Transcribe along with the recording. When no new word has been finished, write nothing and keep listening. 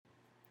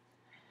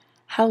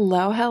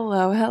Hello,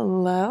 hello,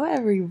 hello,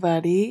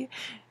 everybody.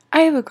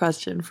 I have a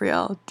question for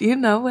y'all. Do you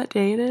know what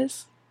day it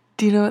is?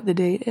 Do you know what the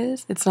date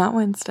is? It's not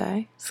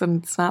Wednesday, so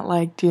it's not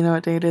like, do you know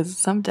what day it is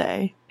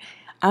someday?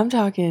 I'm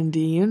talking, do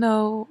you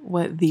know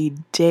what the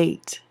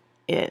date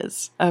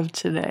is of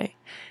today?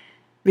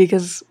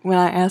 Because when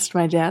I asked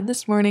my dad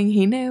this morning,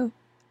 he knew.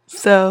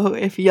 So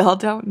if y'all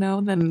don't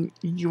know, then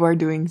you are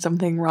doing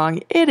something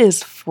wrong. It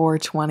is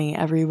 420,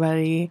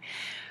 everybody.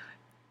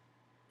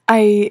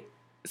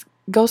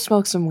 Go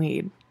smoke some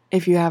weed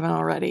if you haven't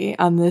already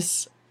on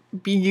this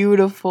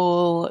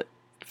beautiful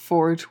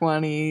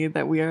 420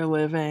 that we are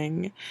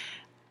living.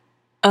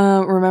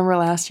 Remember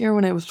last year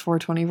when it was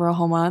 420 for a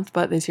whole month,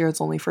 but this year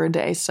it's only for a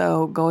day.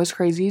 So go as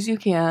crazy as you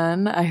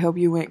can. I hope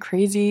you went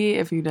crazy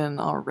if you didn't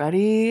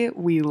already.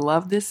 We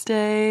love this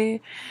day.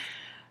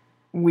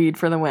 Weed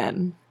for the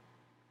win.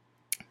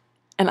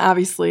 And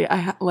obviously,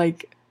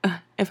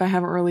 if I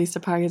haven't released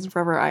a podcast in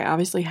forever, I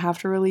obviously have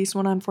to release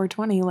one on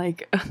 420.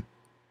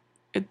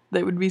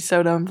 That would be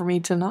so dumb for me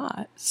to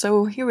not.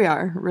 So here we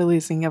are,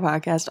 releasing a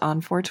podcast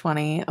on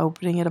 420,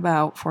 opening at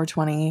about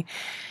 420.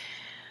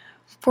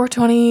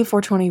 420,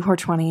 420,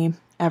 420.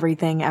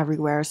 Everything,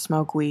 everywhere.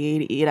 Smoke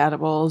weed, eat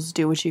edibles,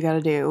 do what you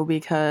gotta do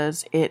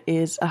because it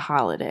is a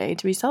holiday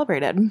to be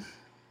celebrated.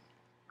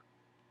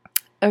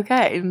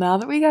 Okay, now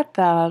that we got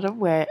that out of the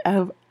way,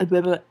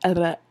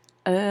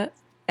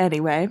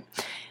 anyway,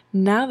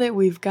 now that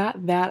we've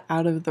got that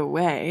out of the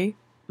way,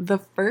 the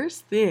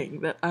first thing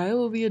that I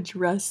will be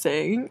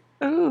addressing,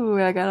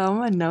 I got all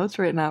my notes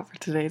written out for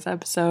today's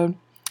episode.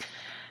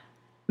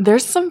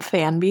 There's some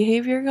fan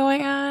behavior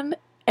going on,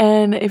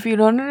 and if you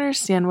don't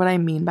understand what I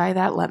mean by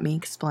that, let me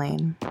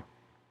explain.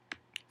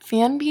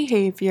 Fan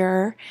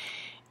behavior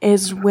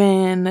is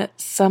when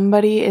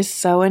somebody is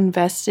so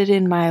invested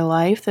in my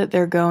life that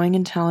they're going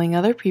and telling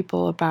other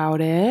people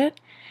about it,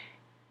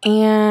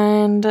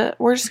 and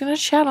we're just going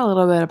to chat a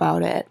little bit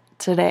about it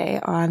today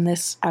on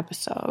this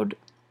episode.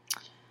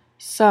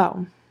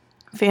 So,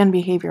 fan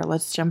behavior,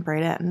 let's jump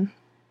right in.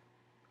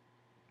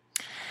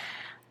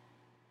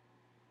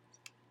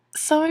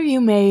 Some of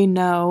you may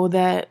know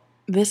that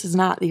this is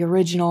not the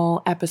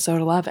original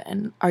episode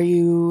 11. Are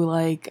you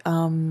like,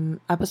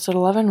 episode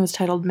 11 was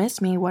titled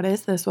Miss Me, what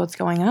is this, what's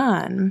going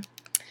on?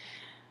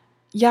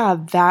 Yeah,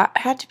 that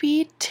had to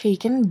be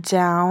taken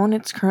down.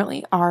 It's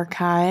currently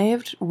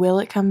archived. Will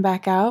it come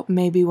back out?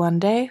 Maybe one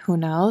day, who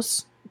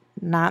knows?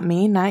 Not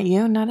me, not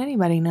you, not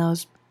anybody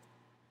knows.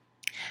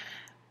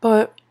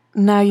 But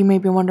now you may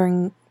be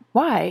wondering,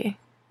 why?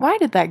 Why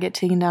did that get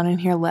taken down in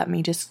here? Let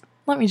me just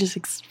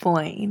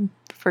explain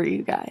for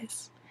you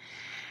guys.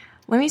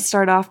 Let me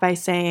start off by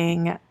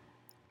saying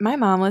my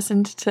mom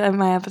listened to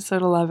my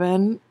episode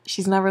 11.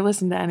 She's never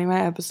listened to any of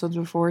my episodes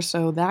before,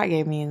 so that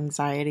gave me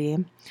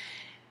anxiety.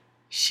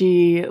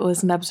 She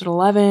listened to episode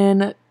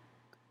 11,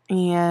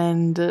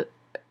 and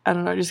I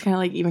don't know, just kind of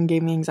like even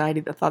gave me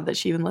anxiety the thought that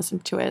she even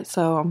listened to it.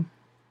 So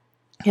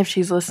if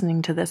she's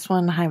listening to this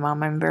one, hi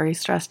Mom, I'm very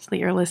stressed that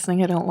you're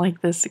listening. I don't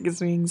like this. It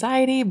gives me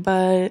anxiety,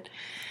 but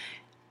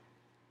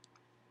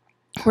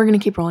we're going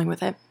to keep rolling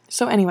with it.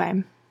 So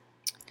anyway,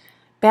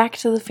 back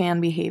to the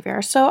fan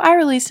behavior. So I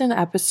released an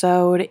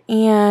episode,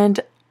 and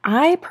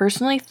I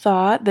personally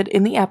thought that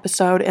in the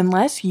episode,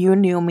 unless you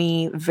knew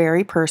me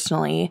very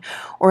personally,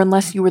 or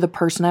unless you were the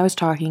person I was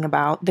talking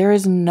about, there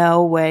is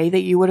no way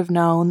that you would have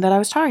known that I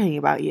was talking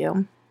about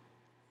you.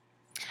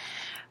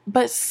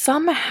 But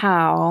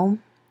somehow,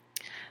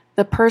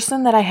 the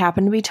person that I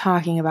happened to be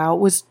talking about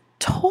was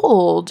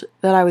told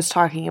that I was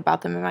talking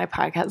about them in my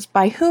podcast.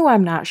 By who,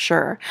 I'm not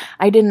sure.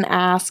 I didn't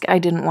ask. I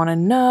didn't want to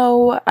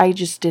know. I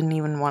just didn't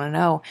even want to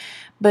know.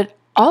 But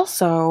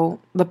also,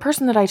 the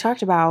person that I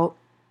talked about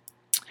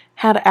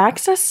had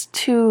access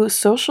to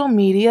social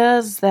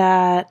medias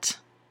that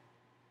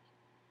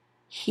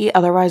he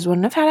otherwise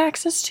wouldn't have had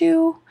access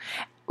to.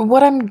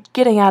 What I'm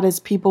getting at is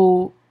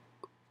people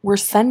were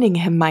sending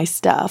him my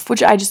stuff,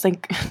 which I just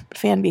think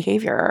fan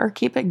behavior.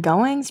 Keep it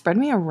going, spread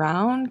me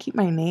around, keep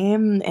my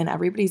name in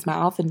everybody's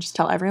mouth, and just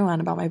tell everyone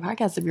about my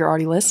podcast. If you're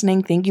already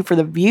listening, thank you for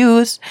the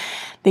views,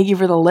 thank you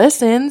for the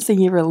listens,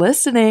 thank you for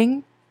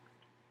listening.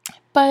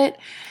 But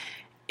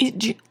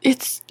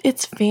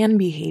it's fan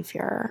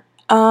behavior,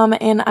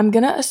 and I'm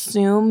gonna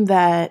assume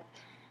that,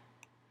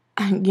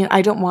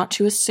 I don't want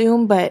to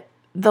assume, but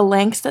the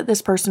lengths that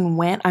this person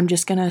went, I'm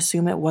just gonna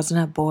assume it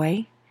wasn't a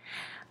boy.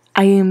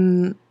 I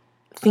am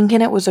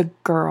thinking it was a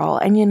girl,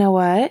 and you know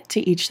what?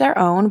 To each their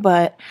own,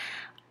 but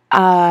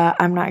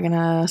I'm not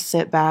gonna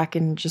sit back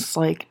and just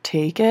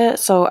take it.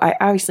 So I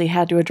obviously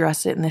had to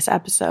address it in this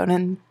episode,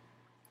 and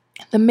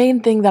the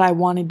main thing that I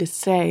wanted to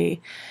say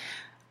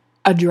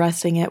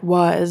addressing it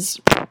was,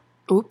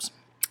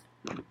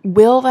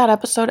 will that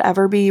episode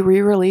ever be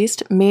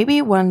re-released?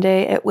 Maybe one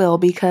day it will,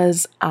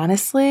 because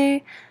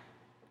honestly,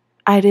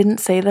 I didn't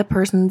say the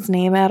person's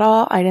name at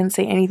all. I didn't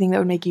say anything that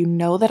would make you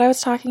know that I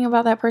was talking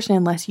about that person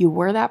unless you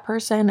were that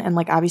person. And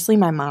obviously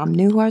my mom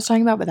knew who I was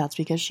talking about, but that's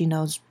because she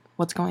knows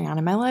what's going on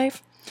in my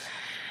life.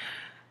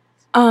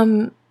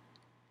 And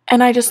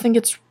I just think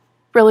it's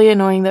really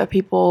annoying that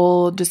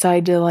people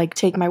decide to like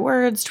take my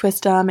words,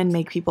 twist them, and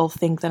make people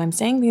think that I'm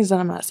saying things that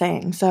I'm not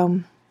saying.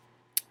 So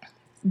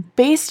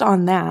based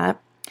on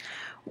that,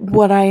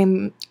 what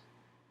I'm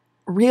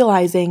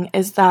realizing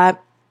is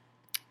that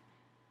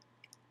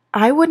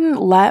I wouldn't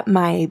let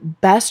my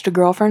best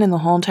girlfriend in the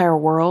whole entire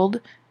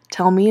world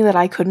tell me that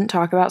I couldn't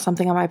talk about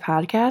something on my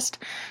podcast.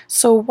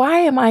 So why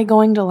am I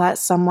going to let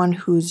someone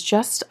who's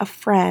just a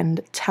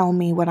friend tell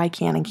me what I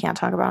can and can't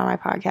talk about on my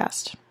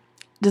podcast?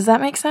 Does that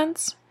make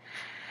sense?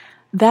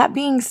 That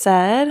being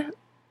said,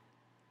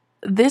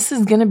 this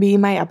is going to be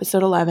my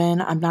episode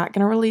 11. I'm not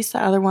going to release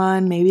the other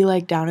one. Maybe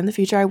like down in the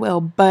future I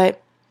will.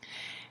 But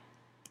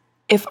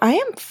if I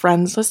am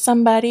friends with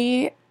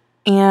somebody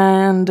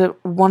and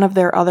one of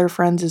their other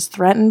friends is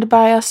threatened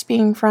by us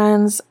being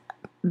friends,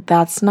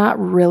 that's not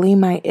really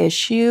my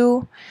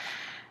issue.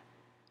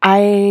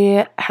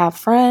 I have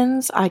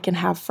friends. I can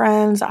have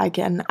friends.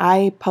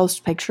 I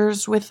post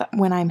pictures with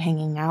when I'm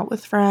hanging out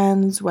with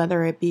friends,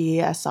 whether it be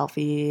a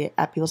selfie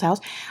at people's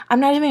house. I'm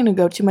not even going to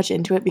go too much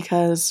into it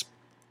because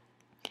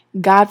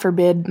God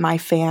forbid my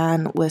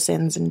fan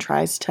listens and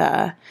tries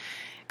to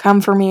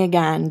come for me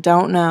again.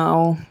 Don't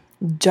know.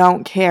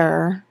 Don't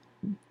care.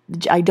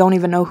 I don't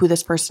even know who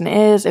this person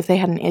is. If they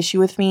had an issue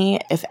with me,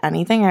 if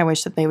anything, I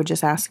wish that they would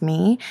just ask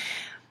me,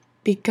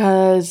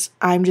 because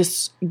I'm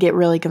just get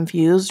really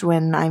confused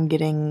when I'm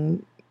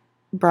getting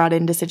brought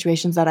into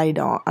situations that I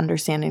don't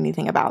understand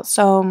anything about.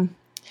 So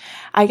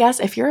I guess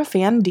if you're a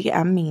fan,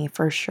 DM me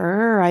for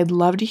sure. I'd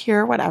love to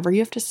hear whatever you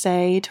have to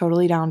say.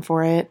 Totally down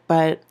for it.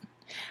 But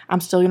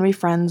I'm still going to be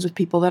friends with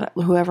people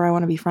whoever I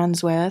want to be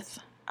friends with.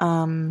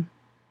 And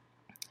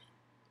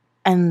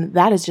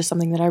that is just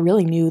something that I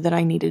really knew that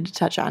I needed to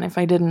touch on. If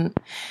I didn't,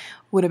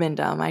 would have been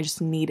dumb. I just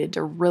needed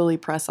to really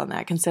press on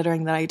that,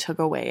 considering that I took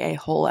away a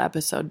whole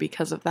episode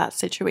because of that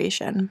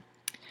situation.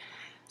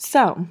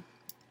 So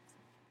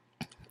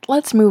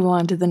let's move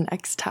on to the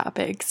next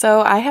topic.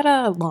 So I had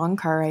a long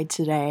car ride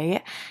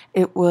today.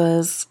 It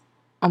was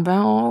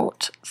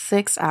about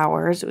 6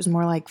 hours. It was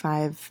more like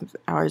 5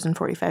 hours and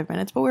 45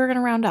 minutes, but we were going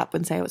to round up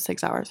and say it was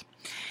 6 hours.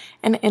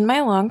 And in my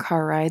long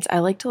car rides, I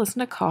like to listen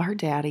to Call Her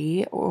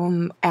Daddy.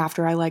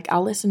 After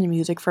I'll listen to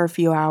music for a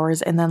few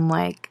hours, and then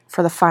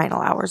for the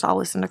final hours, I'll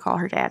listen to Call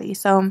Her Daddy.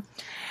 So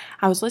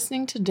I was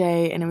listening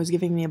today, and it was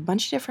giving me a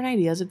bunch of different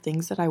ideas of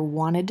things that I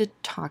wanted to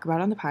talk about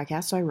on the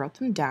podcast, so I wrote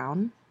them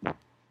down.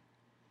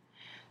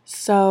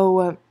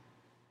 So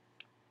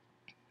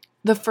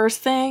the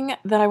first thing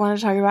that I want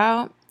to talk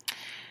about,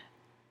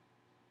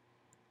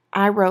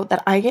 I wrote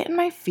that I get in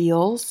my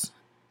feels.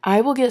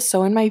 I will get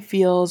so in my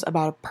feels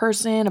about a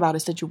person, about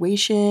a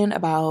situation,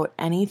 about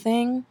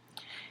anything.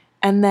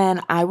 And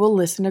then I will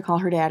listen to Call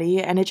Her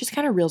Daddy, and it just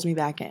kind of reels me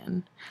back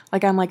in.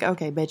 I'm like,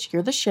 okay, bitch,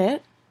 you're the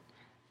shit.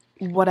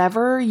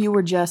 Whatever you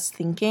were just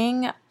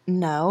thinking,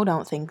 no,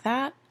 don't think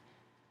that.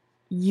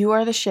 You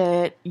are the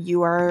shit.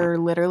 You are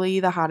literally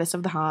the hottest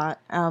of the hot.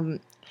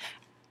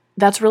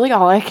 That's really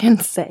all I can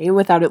say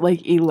without it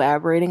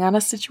elaborating on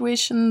a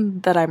situation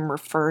that I'm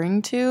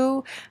referring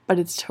to, but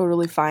it's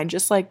totally fine.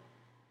 Just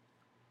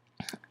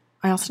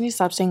I also need to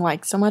stop saying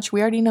so much.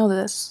 We already know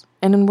this,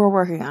 and then we're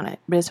working on it,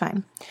 but it's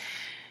fine.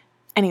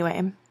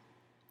 Anyway,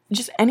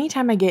 just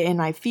anytime I get in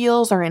my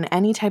feels or in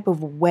any type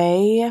of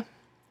way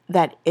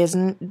that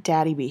isn't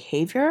daddy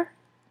behavior,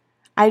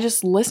 I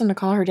just listen to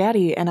Call Her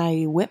Daddy and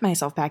I whip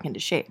myself back into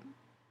shape.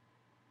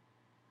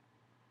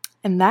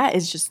 And that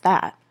is just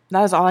that.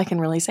 That is all I can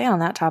really say on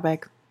that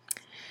topic.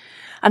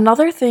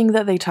 Another thing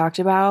that they talked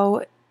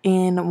about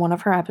in one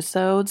of her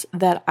episodes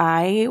that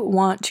I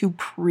want to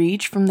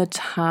preach from the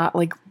top,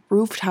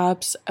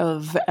 rooftops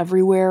of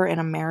everywhere in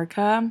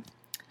America.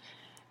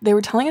 They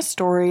were telling a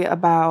story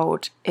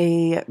about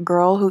a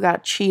girl who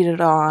got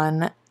cheated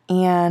on,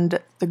 and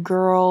the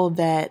girl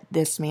that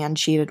this man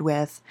cheated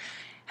with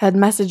had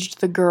messaged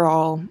the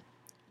girl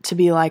to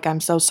be like,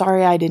 I'm so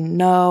sorry, I didn't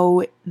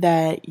know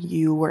that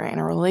you were in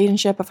a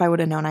relationship. If I would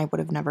have known, I would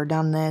have never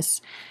done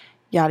this,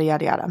 yada,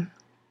 yada, yada.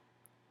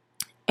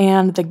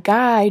 And the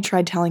guy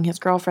tried telling his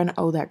girlfriend,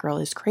 oh, that girl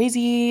is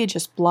crazy,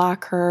 just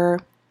block her,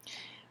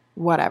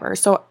 whatever.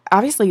 So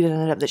obviously it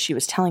ended up that she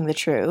was telling the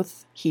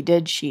truth. He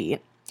did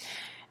cheat.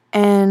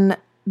 And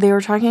they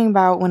were talking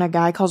about when a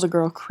guy calls a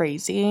girl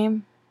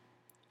crazy.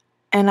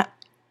 And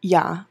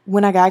yeah,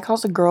 when a guy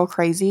calls a girl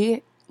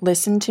crazy,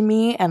 listen to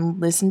me and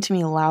listen to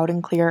me loud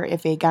and clear.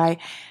 If a guy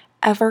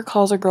ever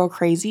calls a girl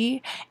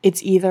crazy,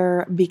 it's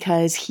either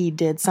because he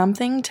did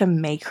something to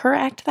make her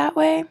act that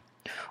way,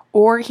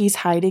 or he's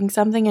hiding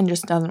something and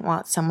just doesn't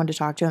want someone to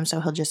talk to him,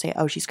 so he'll just say,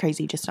 oh, she's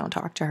crazy, just don't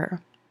talk to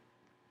her.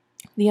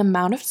 The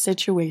amount of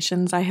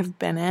situations I have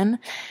been in,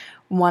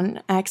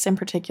 one ex in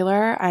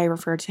particular, I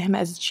refer to him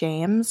as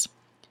James.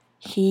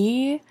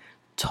 He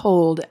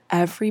told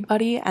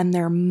everybody and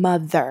their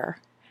mother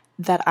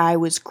that I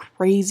was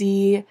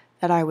crazy,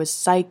 that I was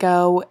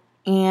psycho,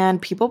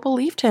 and people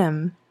believed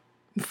him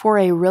for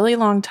a really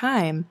long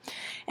time.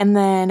 And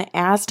then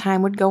as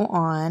time would go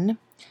on,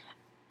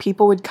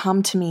 people would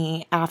come to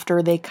me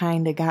after they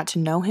kind of got to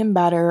know him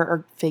better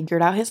or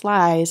figured out his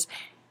lies,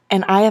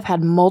 And I have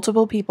had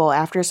multiple people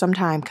after some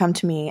time come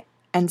to me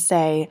and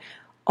say,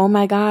 oh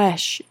my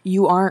gosh,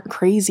 you aren't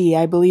crazy.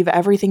 I believe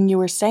everything you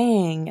were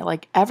saying.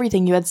 Like,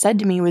 everything you had said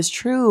to me was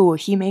true.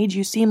 He made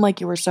you seem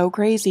like you were so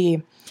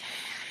crazy.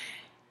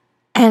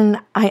 And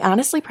I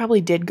honestly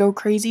probably did go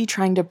crazy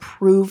trying to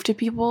prove to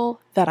people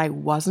that I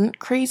wasn't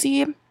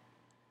crazy.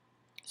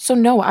 So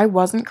no, I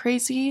wasn't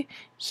crazy.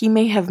 He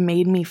may have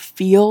made me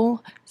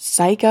feel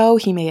psycho.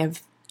 He may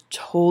have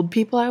told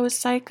people I was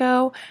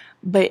psycho.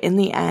 But in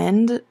the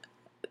end,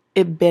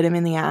 it bit him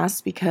in the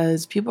ass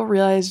because people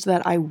realized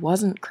that I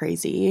wasn't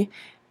crazy.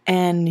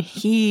 And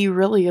he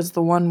really is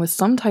the one with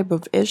some type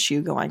of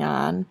issue going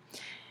on.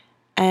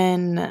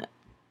 And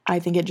I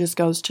think it just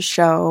goes to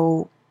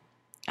show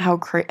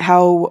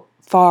how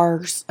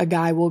far a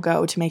guy will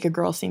go to make a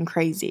girl seem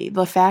crazy.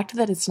 The fact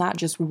that it's not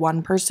just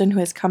one person who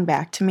has come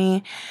back to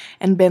me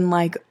and been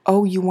like,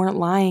 oh, you weren't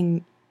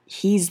lying,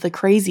 he's the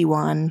crazy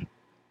one.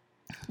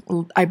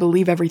 I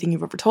believe everything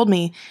you've ever told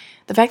me.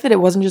 The fact that it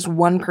wasn't just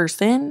one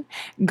person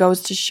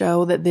goes to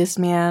show that this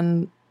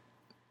man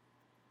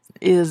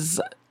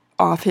is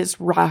off his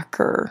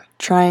rocker,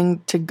 trying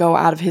to go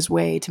out of his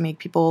way to make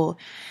people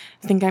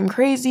think I'm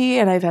crazy.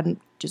 And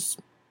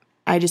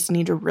I just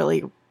need to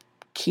really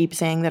keep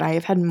saying that I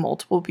have had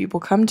multiple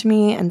people come to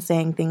me and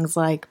saying things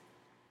like,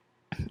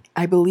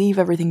 I believe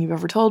everything you've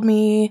ever told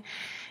me,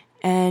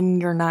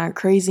 and you're not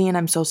crazy, and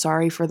I'm so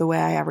sorry for the way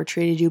I ever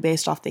treated you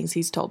based off things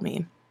he's told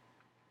me.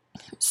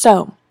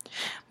 So,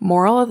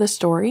 moral of the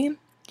story,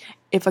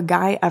 if a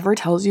guy ever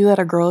tells you that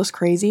a girl is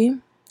crazy,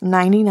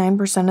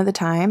 99% of the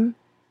time,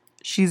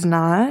 she's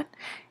not,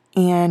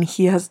 and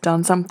he has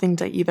done something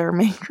to either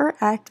make her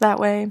act that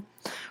way,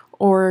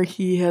 or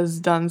he has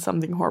done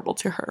something horrible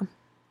to her.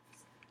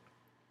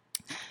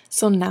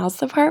 So now's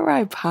the part where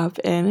I pop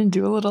in and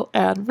do a little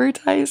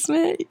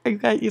advertisement. I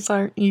bet you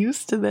aren't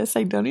used to this.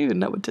 I don't even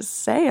know what to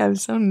say. I'm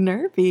so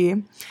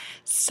nervy.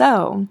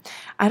 So,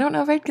 I don't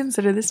know if I'd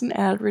consider this an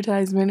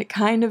advertisement. It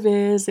kind of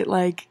is.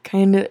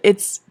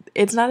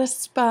 It's not a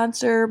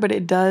sponsor, but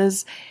it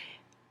does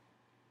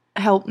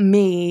help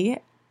me.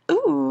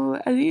 Ooh,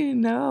 I didn't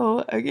even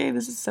know. Okay,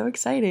 this is so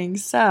exciting.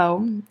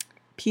 So,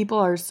 people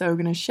are so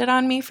gonna shit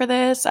on me for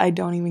this. I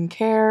don't even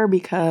care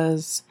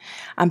because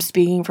I'm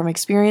speaking from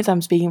experience.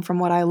 I'm speaking from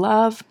what I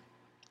love.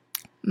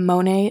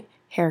 Monat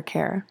Hair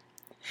Care.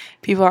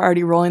 People are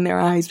already rolling their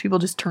eyes. People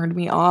just turned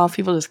me off.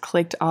 People just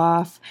clicked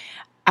off.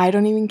 I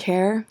don't even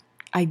care.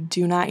 I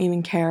do not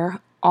even care.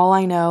 All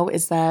I know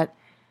is that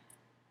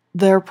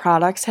their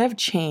products have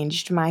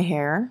changed my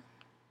hair.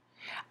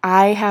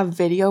 I have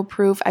video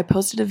proof. I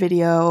posted a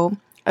video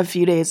a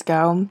few days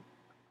ago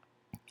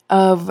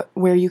of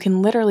where you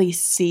can literally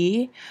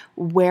see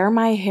where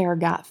my hair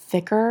got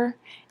thicker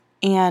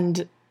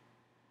and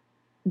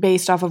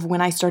based off of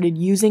when I started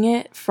using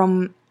it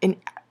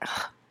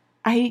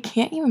I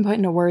can't even put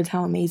into words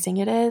how amazing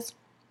it is.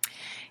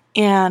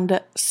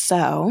 And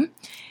so,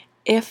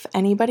 if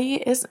anybody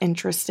is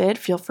interested,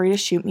 feel free to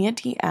shoot me a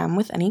DM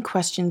with any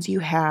questions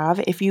you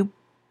have. If you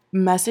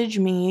message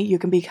me, you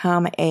can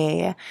become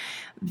a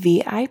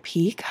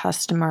VIP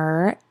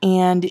customer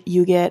and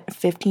you get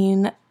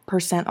 15%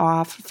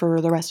 off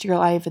for the rest of your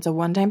life. It's a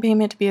one-time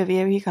payment to be a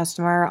VIP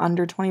customer,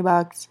 under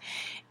 $20,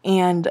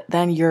 and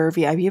then you're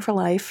VIP for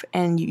life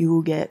and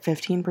you get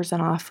 15%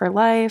 off for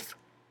life.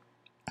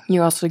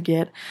 You also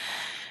get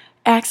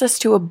access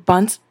to a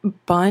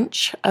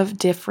bunch of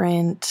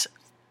different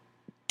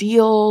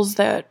deals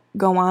that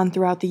go on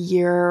throughout the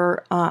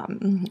year.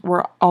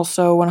 We're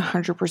also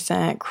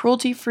 100%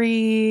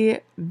 cruelty-free,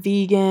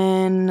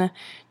 vegan,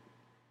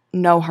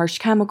 no harsh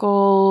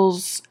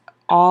chemicals.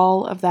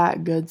 All of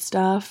that good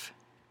stuff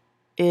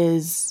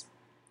is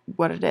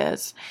what it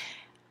is.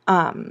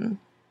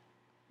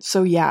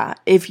 So yeah,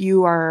 if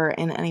you are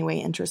in any way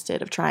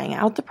interested of trying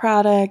out the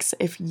products,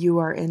 if you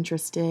are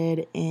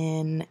interested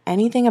in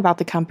anything about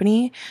the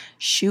company,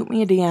 shoot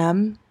me a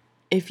DM.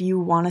 If you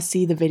want to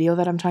see the video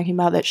that I'm talking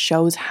about that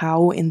shows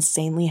how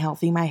insanely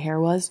healthy my hair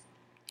was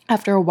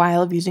after a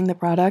while of using the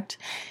product,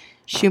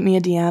 shoot me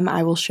a DM.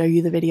 I will show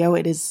you the video.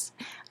 It is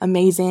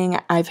amazing.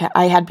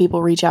 I had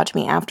people reach out to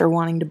me after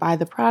wanting to buy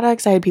the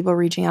products. I had people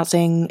reaching out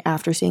saying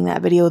after seeing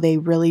that video, they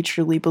really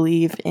truly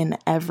believe in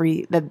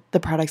that the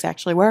products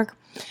actually work.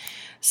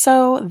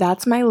 So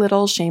that's my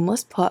little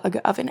shameless plug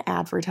of an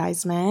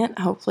advertisement.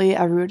 Hopefully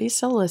everybody's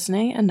still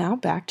listening. And now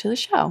back to the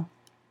show.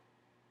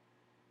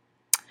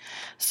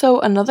 So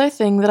another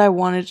thing that I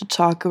wanted to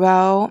talk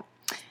about,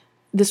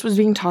 this was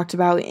being talked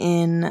about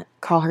in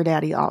Call Her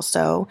Daddy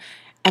also.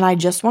 And I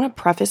just want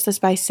to preface this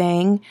by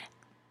saying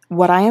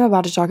what I am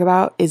about to talk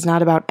about is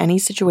not about any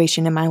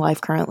situation in my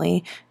life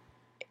currently.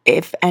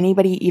 If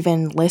anybody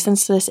even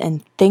listens to this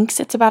and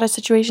thinks it's about a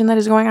situation that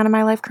is going on in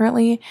my life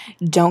currently,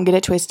 don't get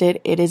it twisted.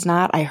 It is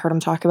not. I heard him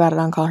talk about it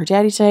on Call Her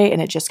Daddy today,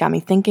 and it just got me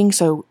thinking.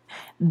 So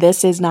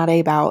this is not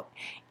about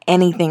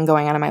anything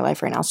going on in my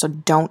life right now. So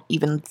don't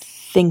even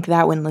think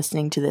that when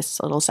listening to this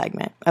little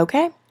segment.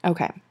 Okay?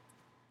 Okay.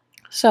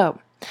 So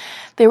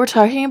they were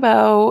talking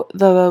about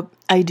the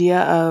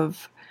idea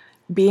of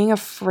being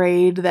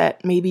afraid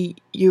that maybe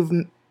you've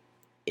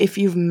if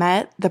you've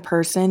met the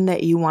person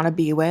that you want to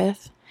be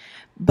with,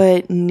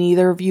 but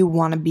neither of you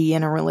want to be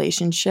in a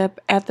relationship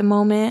at the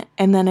moment,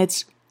 and then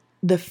it's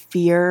the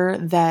fear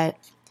that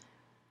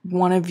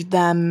one of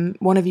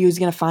you is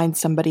going to find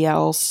somebody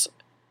else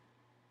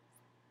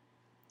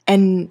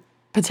and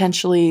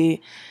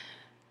potentially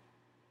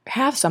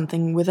have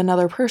something with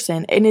another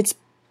person. And it's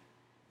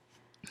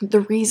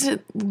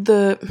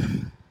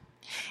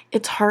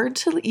it's hard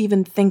to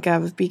even think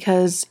of,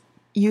 because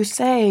you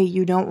say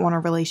you don't want a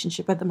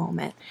relationship at the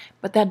moment,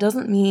 but that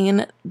doesn't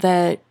mean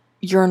that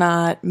you're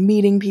not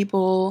meeting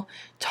people,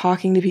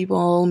 talking to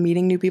people,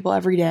 meeting new people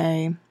every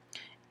day.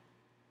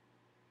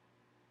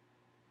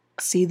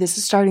 See, this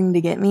is starting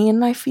to get me in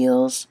my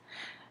feels,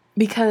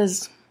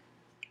 because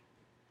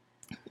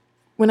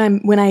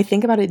when I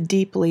think about it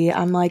deeply,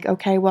 I'm like,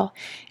 okay, well,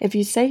 if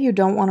you say you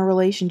don't want a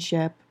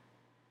relationship,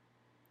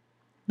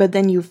 but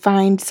then you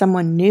find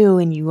someone new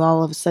and you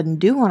all of a sudden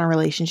do want a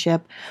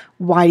relationship,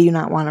 why do you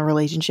not want a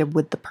relationship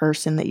with the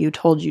person that you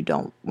told you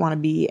don't want to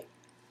be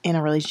in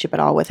a relationship at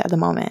all with at the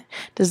moment?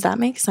 Does that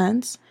make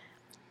sense?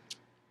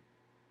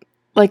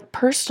 Like,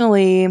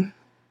 personally,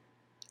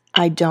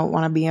 I don't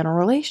want to be in a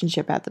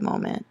relationship at the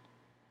moment.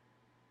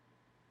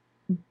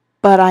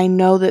 But I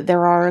know that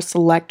there are a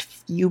select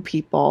few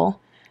people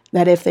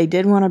that if they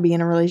did want to be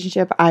in a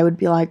relationship, I would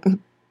be like,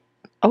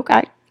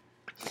 okay.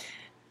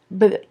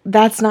 But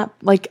that's not,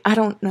 like, I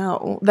don't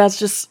know. That's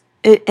just,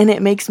 and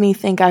it makes me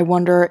think, I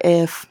wonder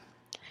if,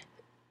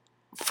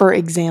 for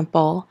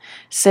example,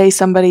 say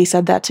somebody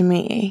said that to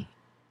me,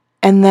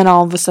 and then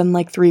all of a sudden,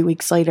 like 3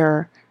 weeks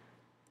later,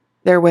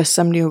 there was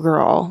some new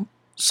girl.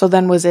 So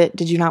then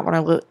did you not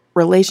want a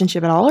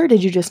relationship at all, or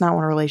did you just not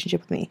want a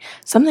relationship with me?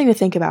 Something to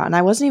think about. And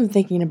I wasn't even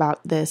thinking about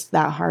this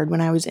that hard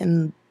when I was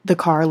in the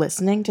car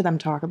listening to them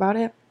talk about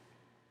it.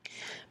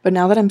 But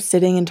now that I'm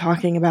sitting and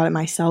talking about it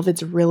myself,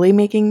 it's really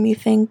making me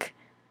think,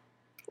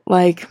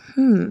 like,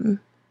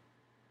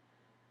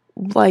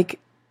 like,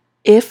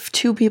 if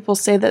two people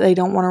say that they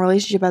don't want a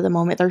relationship at the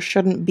moment, there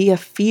shouldn't be a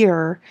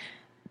fear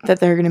that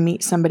they're going to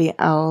meet somebody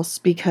else,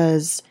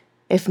 because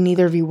if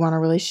neither of you want a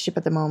relationship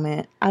at the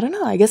moment, I don't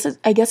know. I guess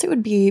it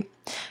would be,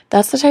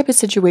 that's the type of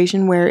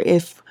situation where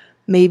if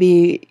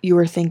maybe you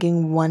were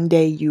thinking one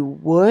day you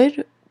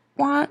would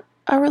want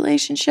a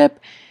relationship,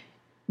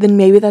 then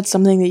maybe that's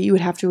something that you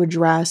would have to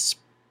address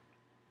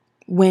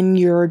when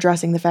you're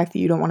addressing the fact that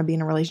you don't want to be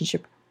in a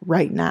relationship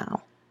right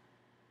now.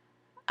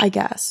 I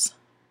guess.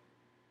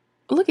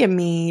 Look at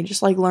me,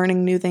 just like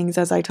learning new things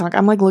as I talk.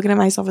 I'm like looking at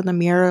myself in the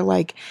mirror,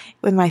 like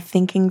with my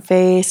thinking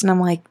face, and I'm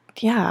like,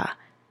 yeah,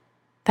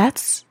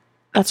 that's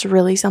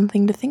really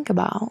something to think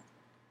about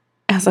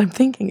as I'm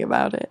thinking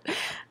about it.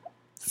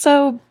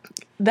 So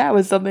that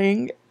was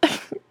something.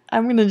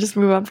 I'm going to just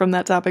move on from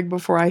that topic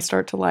before I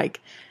start to like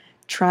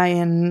try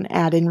and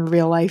add in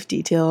real life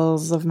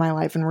details of my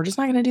life, and we're just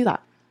not going to do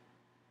that.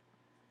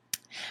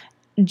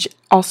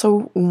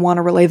 Also want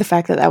to relay the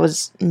fact that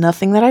was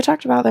nothing that I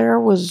talked about there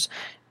was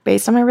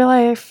based on my real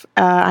life.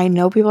 I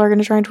know people are going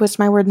to try and twist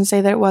my word and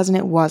say that it was, and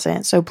it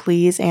wasn't. So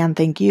please and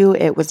thank you.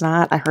 It was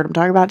not. I heard him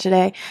talk about it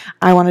today.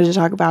 I wanted to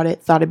talk about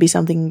it. Thought it'd be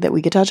something that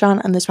we could touch on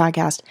this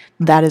podcast.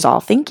 That is all.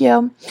 Thank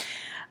you.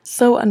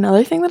 So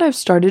another thing that I've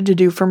started to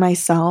do for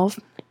myself,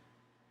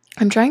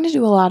 I'm trying to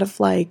do a lot of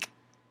like,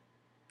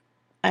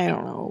 I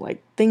don't know,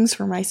 like things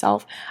for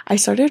myself.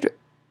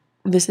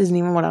 This isn't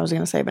even what I was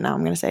going to say, but now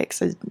I'm going to say it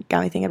because it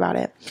got me thinking about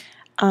it.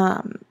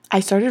 I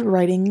started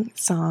writing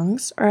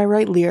songs, or I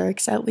write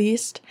lyrics at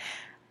least.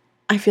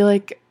 I feel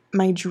like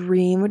my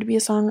dream is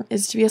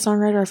to be a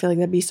songwriter. I feel like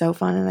that'd be so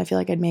fun, and I feel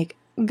like I'd make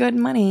good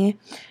money.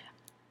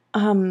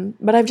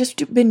 But I've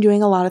just been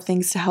doing a lot of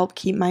things to help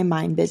keep my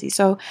mind busy.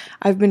 So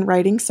I've been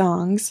writing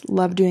songs,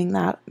 love doing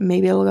that.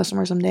 Maybe it'll go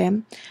somewhere someday.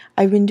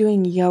 I've been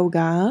doing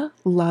yoga,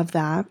 love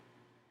that.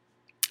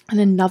 And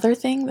another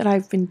thing that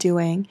I've been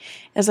doing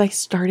is I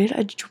started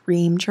a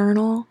dream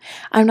journal.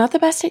 I'm not the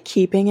best at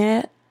keeping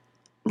it.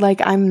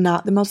 Like, I'm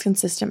not the most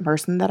consistent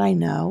person that I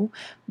know,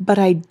 but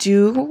I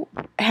do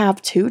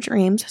have 2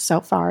 dreams so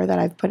far that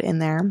I've put in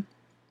there.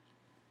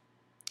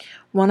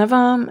 One of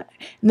them,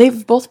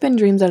 they've both been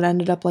dreams that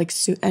ended up like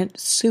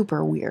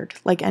super weird,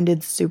 like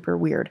ended super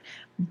weird,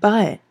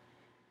 but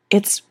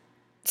it's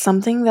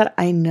something that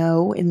I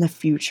know in the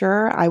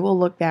future I will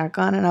look back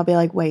on and I'll be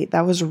like, wait,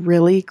 that was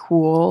really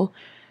cool.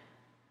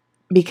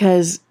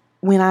 Because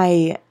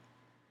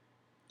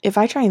if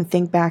I try and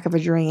think back of a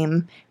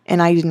dream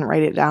and I didn't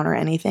write it down or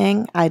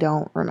anything, I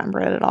don't remember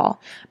it at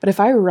all. But if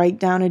I write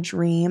down a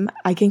dream,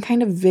 I can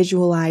kind of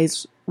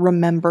visualize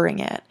remembering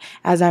it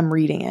as I'm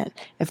reading it,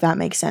 if that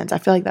makes sense. I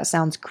feel like that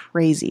sounds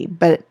crazy,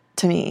 but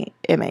to me,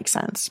 it makes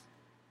sense.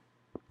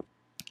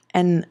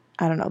 And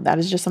I don't know, that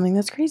is just something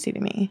that's crazy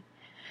to me.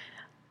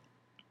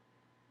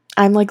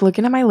 I'm like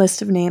looking at my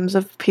list of names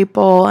of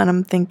people and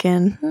I'm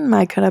thinking,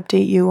 I could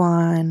update you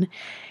on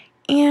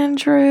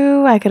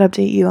Andrew, I could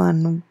update you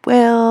on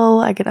Will,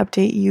 I could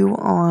update you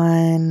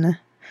on,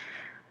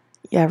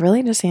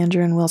 really just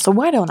Andrew and Will. So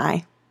why don't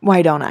I?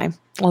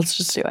 Let's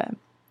just do it.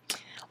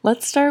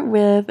 Let's start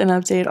with an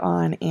update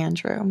on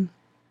Andrew.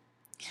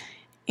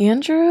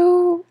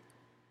 Andrew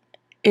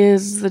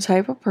is the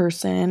type of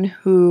person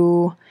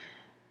who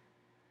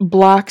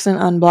blocks and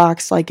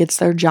unblocks like it's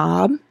their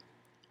job.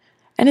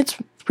 And it's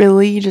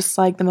really just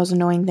like the most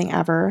annoying thing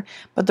ever.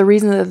 But the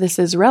reason that this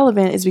is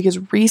relevant is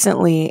because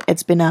recently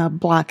it's been a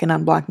block and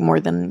unblock more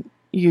than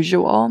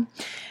usual.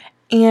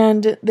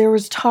 And there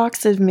was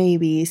talks of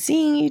maybe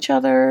seeing each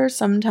other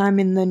sometime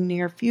in the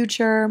near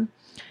future.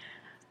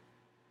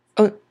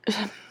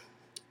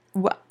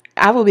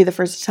 I will be the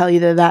first to tell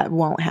you that that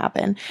won't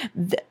happen.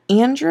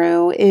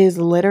 Andrew is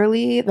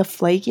literally the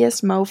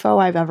flakiest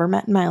mofo I've ever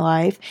met in my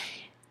life.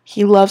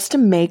 He loves to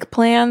make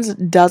plans,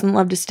 doesn't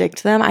love to stick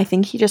to them. I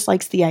think he just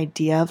likes the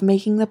idea of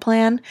making the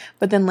plan,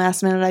 but then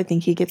last minute I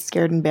think he gets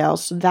scared and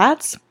bails. So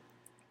that's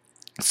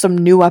some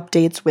new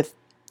updates with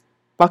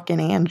fucking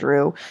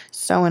Andrew.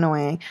 So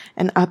annoying.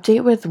 An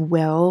update with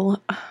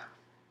Will.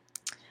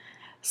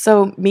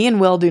 So me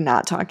and Will do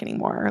not talk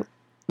anymore.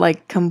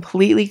 Like,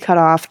 completely cut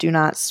off. Do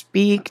not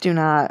speak. Do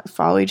not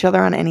follow each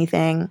other on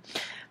anything.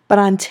 But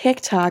on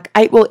TikTok,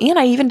 I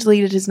even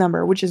deleted his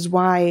number, which is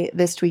why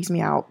this tweaks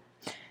me out.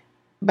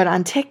 But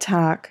on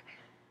TikTok,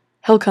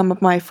 he'll come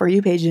up my For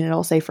You page and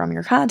it'll say from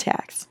your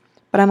contacts.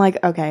 But I'm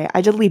like, okay,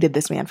 I deleted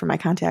this man from my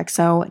contacts.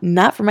 So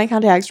not from my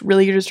contacts.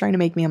 Really, you're just trying to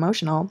make me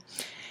emotional.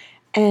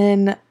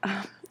 And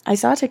I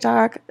saw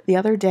TikTok the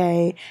other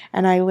day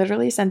and I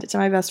literally sent it to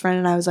my best friend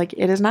and I was like,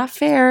 it is not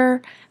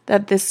fair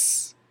that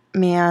this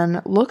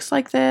man looks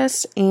like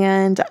this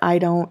and I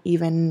don't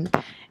even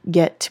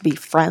get to be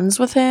friends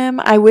with him.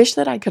 I wish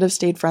that I could have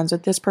stayed friends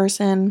with this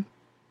person.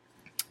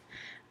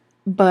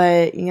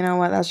 But you know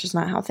what? That's just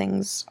not how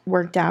things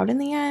worked out in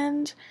the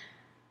end.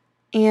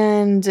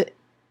 And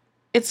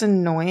it's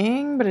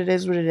annoying, but it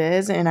is what it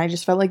is. And I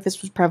just felt like this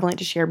was prevalent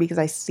to share because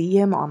I see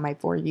him on my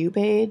For You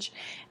page.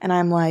 And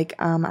I'm like,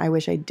 I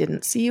wish I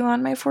didn't see you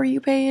on my For You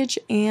page.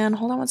 And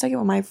hold on one second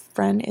while my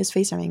friend is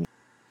FaceTiming.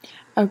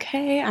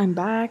 Okay, I'm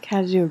back.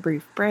 Had to do a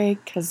brief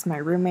break because my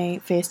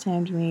roommate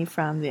FaceTimed me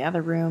from the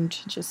other room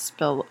to just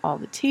spill all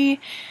the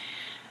tea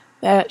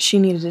that she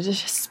needed to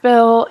just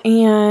spill.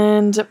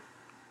 And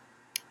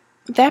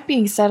that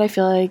being said, I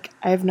feel like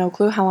I have no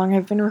clue how long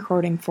I've been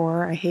recording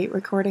for. I hate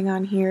recording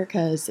on here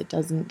because it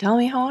doesn't tell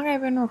me how long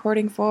I've been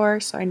recording for,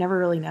 so I never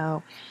really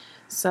know.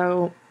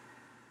 So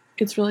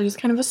it's really just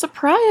kind of a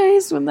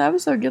surprise when the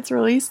episode gets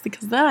released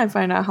because then I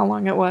find out how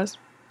long it was.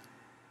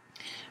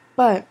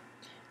 But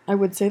I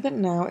would say that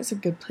now is a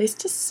good place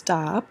to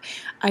stop.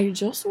 I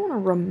just want to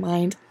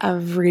remind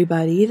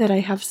everybody that I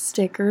have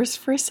stickers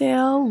for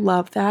sale.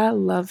 Love that.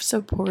 Love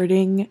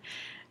supporting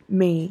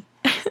me.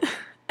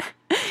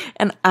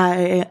 And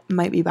I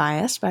might be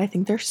biased, but I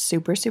think they're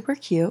super, super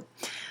cute.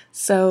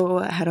 So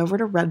head over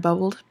to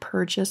Redbubble to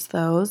purchase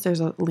those.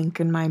 There's a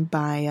link in my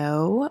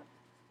bio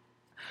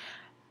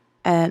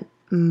at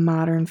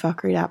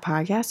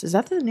modernfuckery.podcast. Is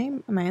that the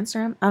name of my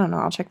Instagram? I don't know.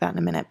 I'll check that in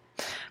a minute.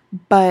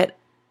 But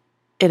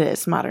it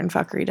is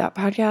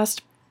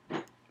modernfuckery.podcast.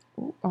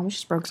 Oh, almost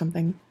just broke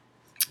something.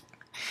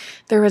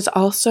 There is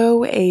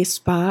also a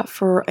spot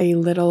for a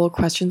little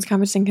questions,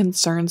 comments, and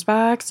concerns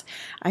box.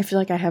 I feel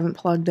like I haven't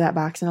plugged that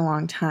box in a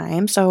long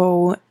time,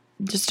 so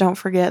just don't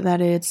forget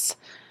that it's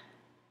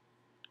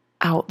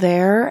out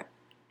there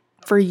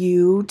for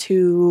you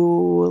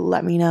to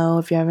let me know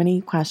if you have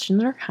any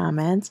questions or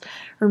comments.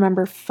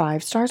 Remember,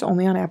 5 stars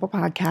only on Apple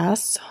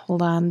Podcasts.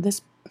 Hold on,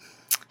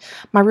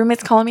 my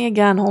roommate's calling me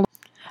again. Hold on.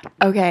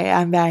 Okay,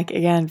 I'm back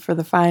again for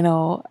the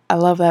final. I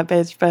love that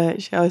bitch,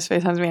 but she always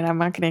FaceTimes me and I'm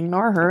not going to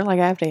ignore her. Like,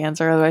 I have to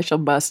answer, otherwise she'll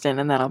bust in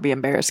and then I'll be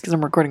embarrassed because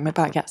I'm recording my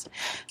podcast.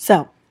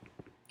 So,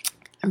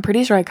 I'm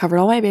pretty sure I covered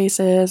all my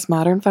bases.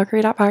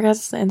 Modernfuckery.podcast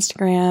is the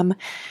Instagram.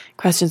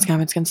 Questions,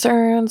 comments,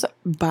 concerns.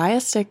 Buy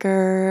a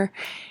sticker.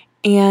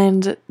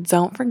 And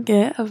don't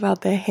forget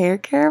about the hair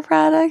care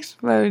products.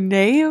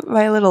 Monet,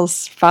 my little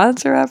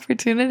sponsor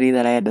opportunity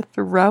that I had to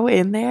throw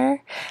in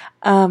there.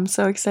 I'm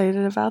so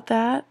excited about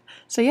that.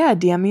 So yeah,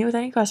 DM me with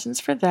any questions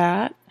for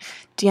that.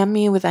 DM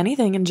me with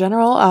anything in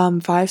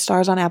general. 5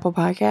 stars on Apple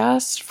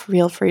Podcasts.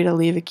 Feel free to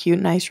leave a cute,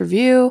 nice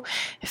review.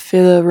 If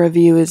the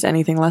review is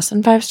anything less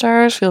than 5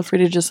 stars, feel free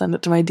to just send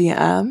it to my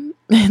DM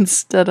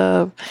instead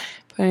of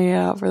putting it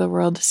out for the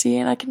world to see,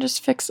 and I can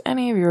just fix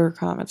any of your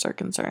comments or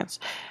concerns.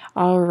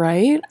 All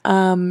right.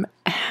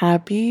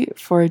 Happy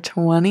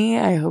 420.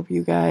 I hope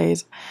you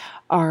guys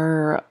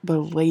are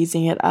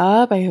blazing it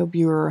up. I hope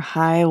you were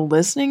high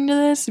listening to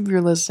this. If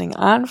you're listening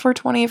on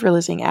 420, if you're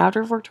listening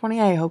after 420,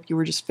 I hope you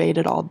were just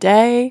faded all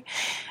day.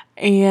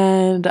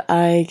 And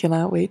I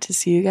cannot wait to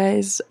see you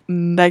guys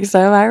next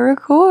time I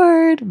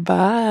record.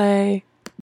 Bye.